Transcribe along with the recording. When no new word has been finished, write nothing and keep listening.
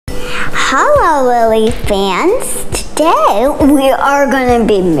Hello, Lily fans. Today we are going to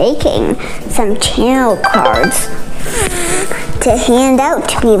be making some channel cards to hand out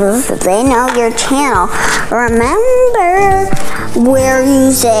to people so they know your channel. Remember, we're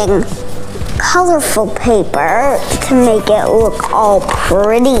using colorful paper to make it look all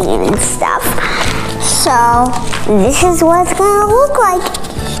pretty and stuff. So this is what it's going to look like.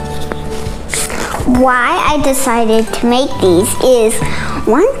 Why I decided to make these is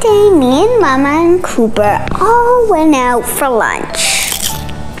one day me and Mama and Cooper all went out for lunch.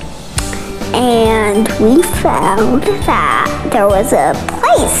 And we found that there was a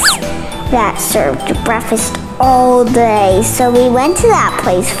place that served breakfast all day. So we went to that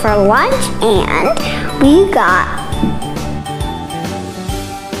place for lunch and we got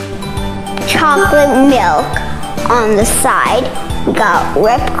chocolate milk on the side. We got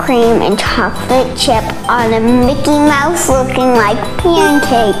whipped cream and chocolate chip on a Mickey Mouse looking like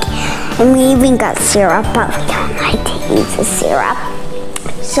pancake. And we even got syrup, but we don't like to use the syrup.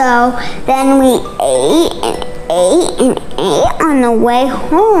 So then we ate and ate and ate. On the way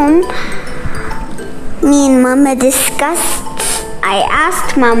home, me and Mama discussed. I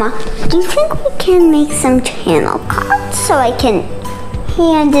asked Mama, do you think we can make some channel cards so I can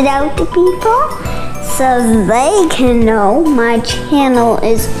hand it out to people? So they can know my channel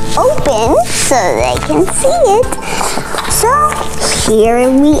is open so they can see it. So here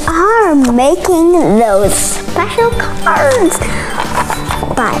we are making those special cards.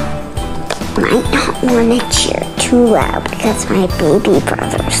 But might not want to cheer too loud because my baby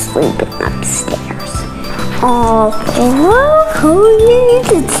brother's sleeping upstairs. Oh,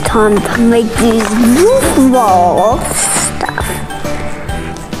 it's time to make these goofball stuff.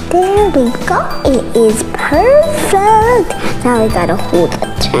 There we go. It is perfect. Now we gotta hold it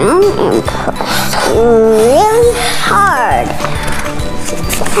down and press really hard.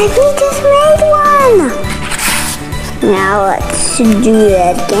 I we just made one. Now let's do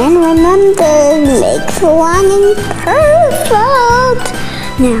that again. Remember, make the lining perfect.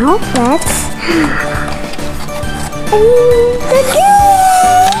 Now let's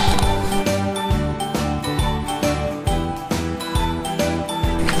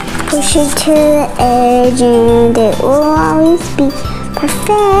push it to the edge and it will always be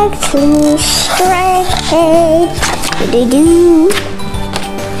perfectly straight.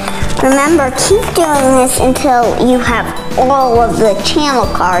 Remember, keep doing this until you have all of the channel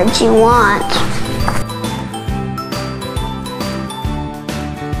cards you want.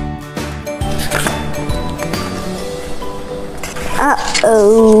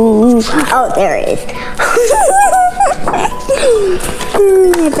 Oh, there it is.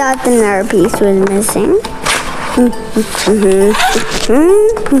 I thought the nerve piece was missing.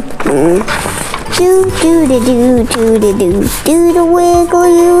 Do the wiggle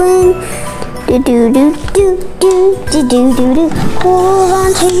you in. Do. Hold on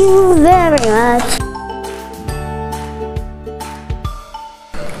to you very much.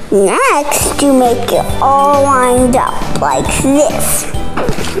 Next, you make it all lined up like this.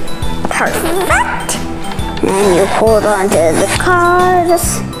 Perfect. And you hold on to the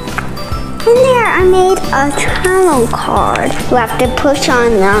cards. And there, I made a channel card. You have to push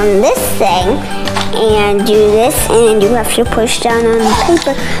on this thing and do this, and you have to push down on the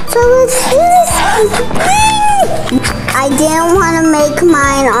paper. So let's do this. I didn't want to make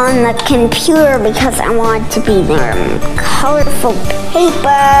mine on the computer because I want it to be there colorful paper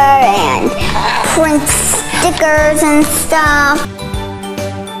and print stickers and stuff.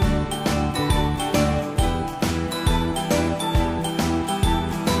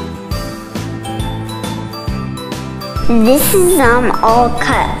 This is all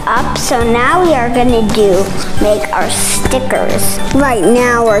cut up, so now we are going to make our stickers. Right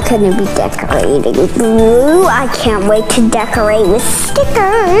now we're going to be decorating blue. I can't wait to decorate with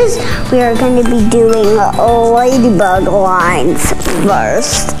stickers. We are going to be doing ladybug lines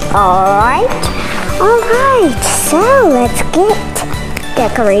first. Alright, so let's get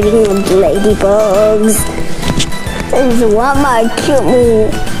decorating with ladybugs. This is what my cute little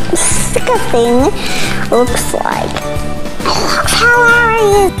sticker thing looks like. How are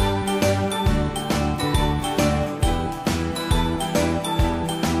you?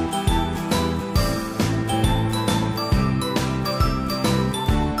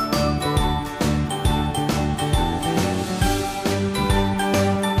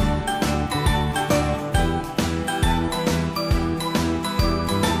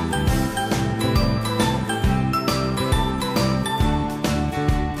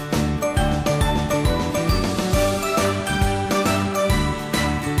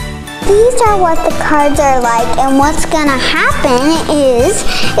 these are what the cards are like, and what's gonna happen is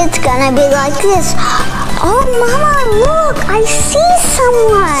it's gonna be like this. Oh, Mama, look, I see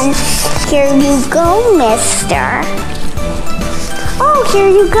someone. Here you go, mister. Oh, here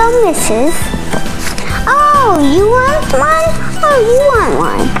you go, Mrs. Oh, you want one? Oh, you want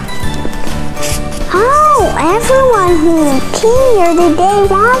one. Oh, everyone who came here today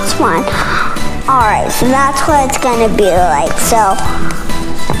wants one. Alright, so that's what it's gonna be like. So,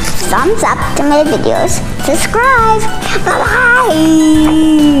 thumbs up to my videos. Subscribe. Bye-bye.